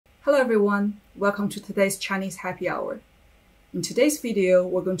Hello everyone, welcome to today's Chinese Happy Hour. In today's video,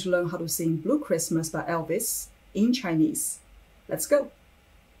 we're going to learn how to sing Blue Christmas by Elvis in Chinese. Let's go!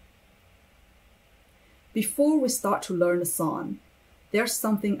 Before we start to learn the song, there's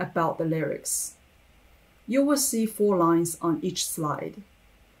something about the lyrics. You will see 4 lines on each slide.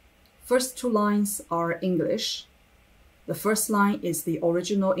 First 2 lines are English. The first line is the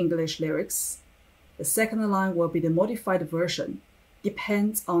original English lyrics. The second line will be the modified version.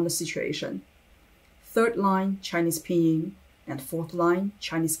 Depends on the situation. Third line, Chinese pinyin, and fourth line,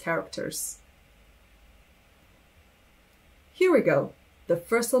 Chinese characters. Here we go. The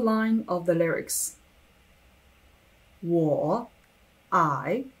first line of the lyrics. 我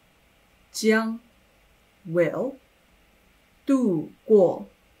I 将 will 度过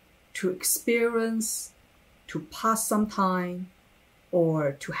to experience, to pass some time,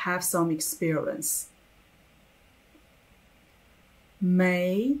 or to have some experience.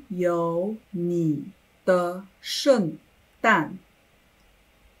 没有你的圣诞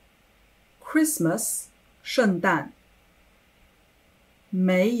Christmas 圣诞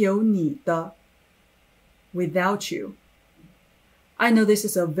没有你的 without you. I know this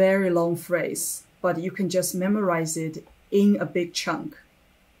is a very long phrase, but you can just memorize it in a big chunk.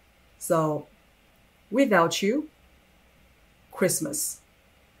 So, without you, Christmas.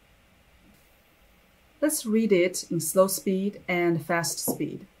 Let's read it in slow speed and fast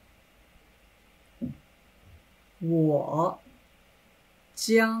speed. 我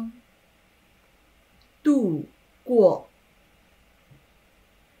将度过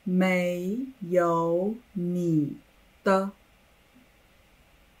没有你的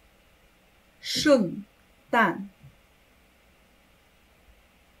圣诞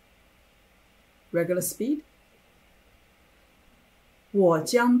Regular speed. 我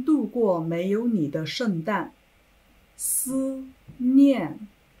将度过没有你的圣诞，思念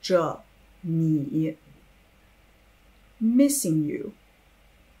着你 Missing you.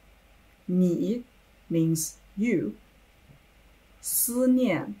 你 means you. 思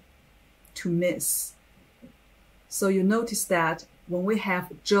念 to miss. So you notice that when we have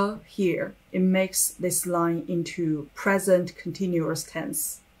着 here, it makes this line into present continuous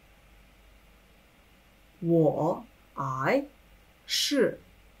tense. 我 I 是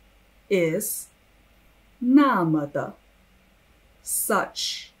is 那么的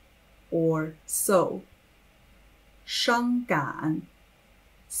such or so 伤感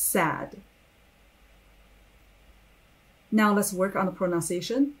sad. Now let's work on the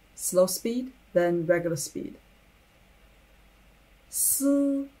pronunciation. Slow speed, then regular speed.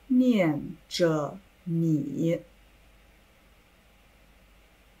 思念着你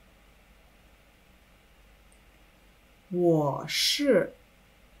我是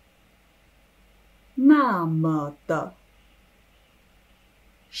那么的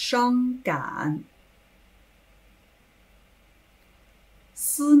伤感，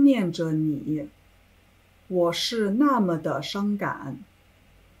思念着你，我是那么的伤感。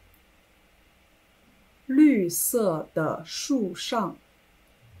绿色的树上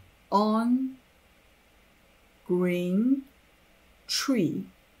on green tree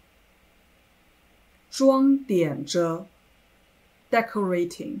装点着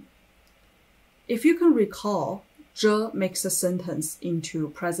decorating. If you can recall, 着 makes a sentence into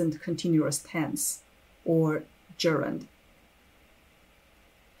present continuous tense or gerund.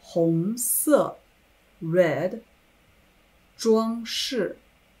 红色 red 装饰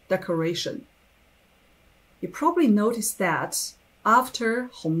decoration. You probably noticed that after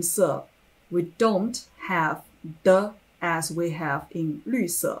红色 we don't have the as we have in 绿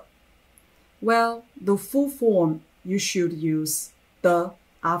色. Well, the full form, you should use the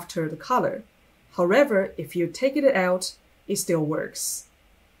after the color. However, if you take it out, it still works.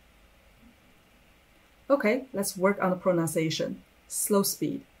 Okay, let's work on the pronunciation. Slow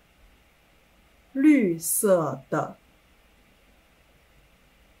speed. 绿色的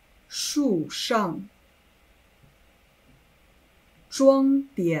树上装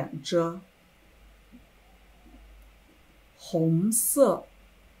点着红色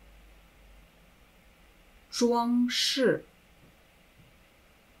装饰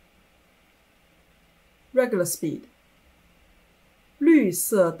Regular speed. 绿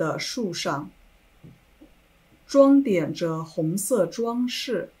色的树上装点着红色装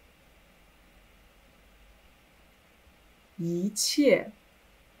饰一切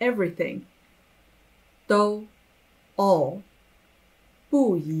everything 都 all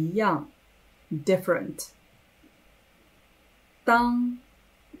不一样 different 当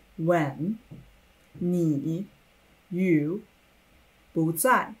when 你 you 不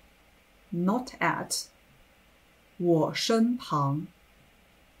在 not at 我身旁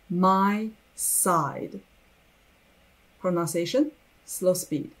my side. Pronunciation, slow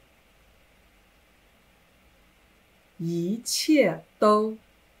speed. 一切都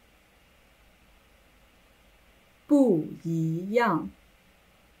不一样。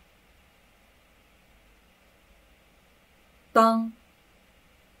当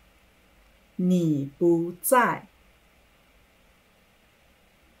你不在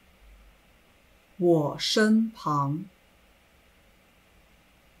我身旁，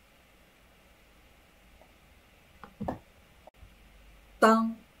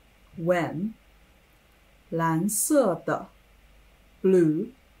当 when 蓝色的 blue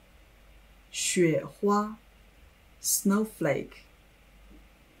雪花 snowflake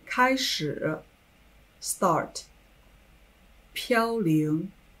开始 start 飘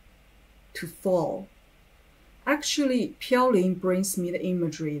零 to fall. Actually, 飘零 brings me the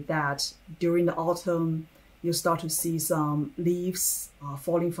imagery that during the autumn, you start to see some leaves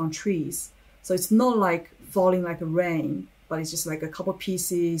falling from trees. So it's not like falling like a rain, but it's just like a couple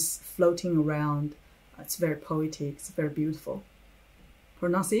pieces floating around. It's very poetic. It's very beautiful.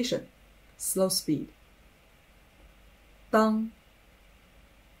 Pronunciation, slow speed. 当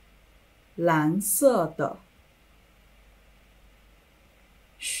蓝色的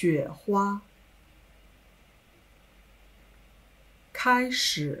雪花开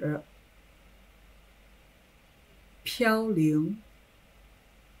始飘零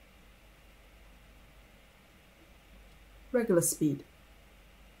regular speed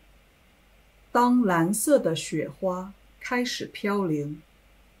当蓝色的雪花开始飘零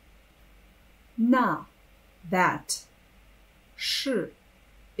那 that 是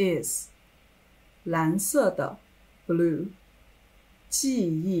is 蓝色的 blue 记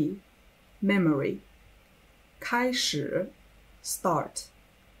忆 memory 开始 start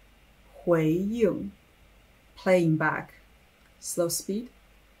回应 playing back slow speed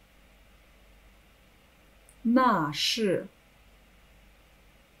那是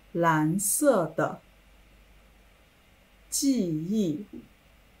蓝色的记忆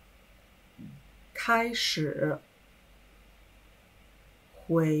开始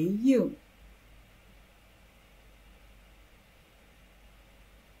回应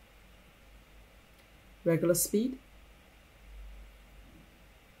regular speed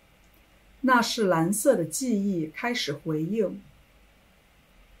那是蓝色的记忆开始回应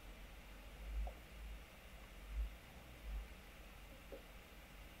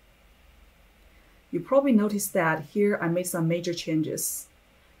You probably noticed that here I made some major changes.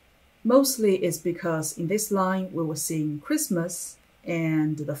 Mostly it's because in this line we were seeing Christmas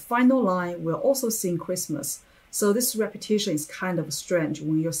and the final line we're also seeing Christmas. So this repetition is kind of strange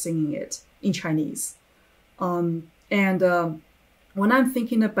when you're singing it in Chinese. When I'm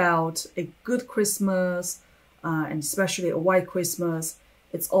thinking about a good Christmas, and especially a white Christmas,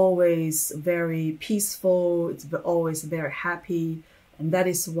 it's always very peaceful, it's always very happy, and that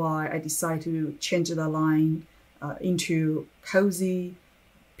is why I decided to change the line into cozy,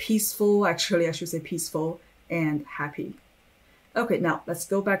 peaceful, actually I should say peaceful, and happy. Okay, now let's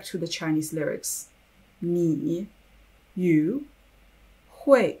go back to the Chinese lyrics. 你 you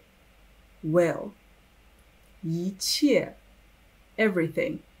会 will 一切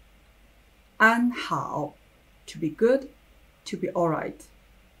everything 安好 to be good, to be alright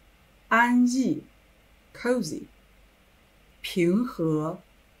安逸 cozy 平和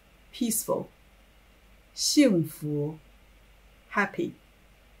peaceful 幸福 happy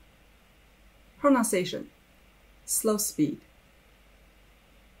Pronunciation slow speed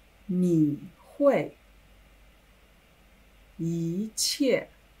你会一切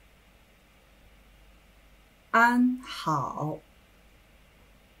安好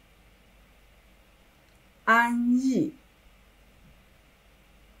安逸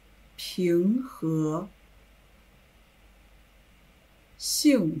平和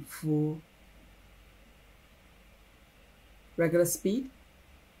幸福 Regular speed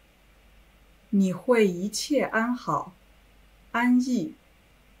你会一切安好安逸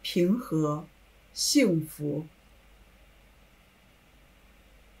平和幸福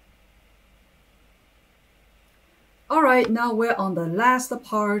Alright, now we're on the last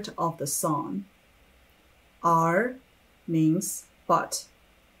part of the song. R means but.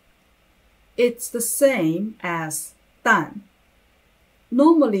 It's the same as 但.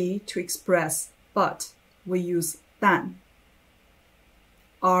 Normally, to express but, we use 但.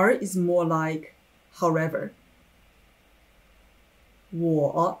 R is more like however.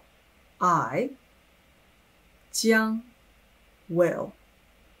 我 I 将 will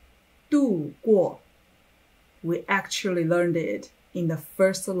度过 We actually learned it in the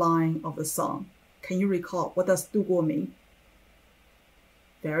first line of the song. Can you recall what does 度过 mean?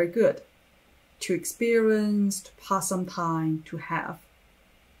 Very good. To experience, to pass some time, to have.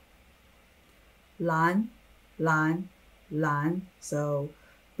 蓝, 蓝, 蓝. So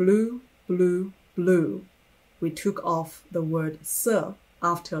blue, blue, blue. We took off the word 色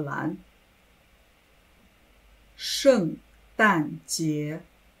after 蓝. 圣诞节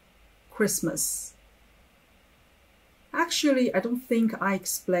Christmas. Actually, I don't think I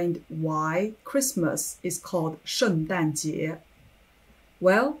explained why Christmas is called 圣诞节.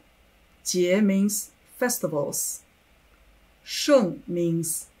 Well, 节 means festivals. 圣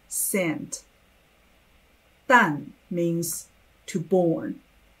means sent. 诞 means to born.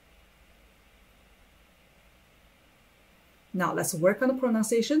 Now let's work on the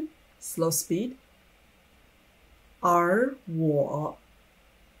pronunciation. Slow speed. 而我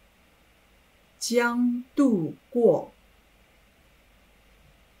将度过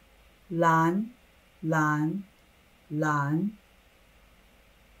蓝蓝蓝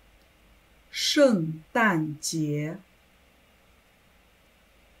圣诞节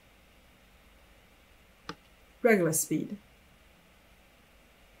Regular speed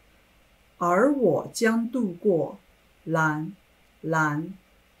而我将度过蓝蓝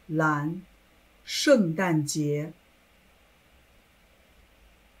蓝圣诞节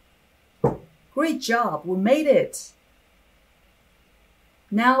Great job, we made it!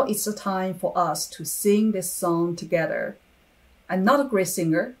 Now it's the time for us to sing this song together. I'm not a great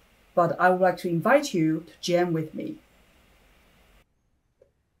singer, but I would like to invite you to jam with me.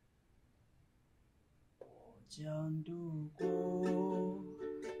 我将度过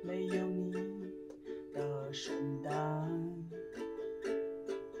没有你的圣诞，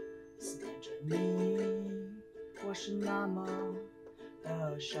思念着你，我是那么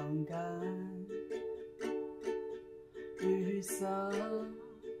的伤感。绿色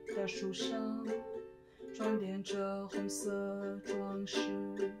的树上装点着红色装饰，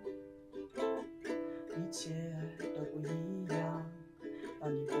一切都不一样。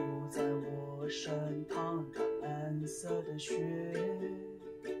当你不在我身旁，那蓝色的雪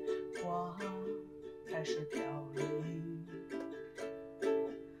花开始飘零，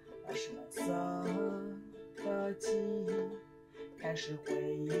那是蓝色的记忆开始回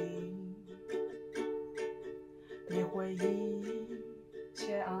应。你会一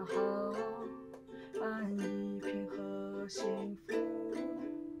切安好，安逸平和幸福，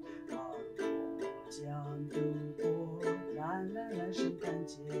而我将度过蓝蓝蓝圣诞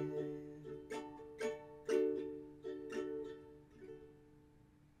节。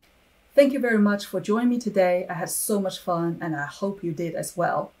Thank you very much for joining me today. I had so much fun and I hope you did as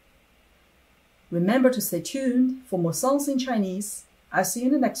well. Remember to stay tuned for more songs in Chinese. I'll see you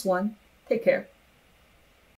in the next one. Take care.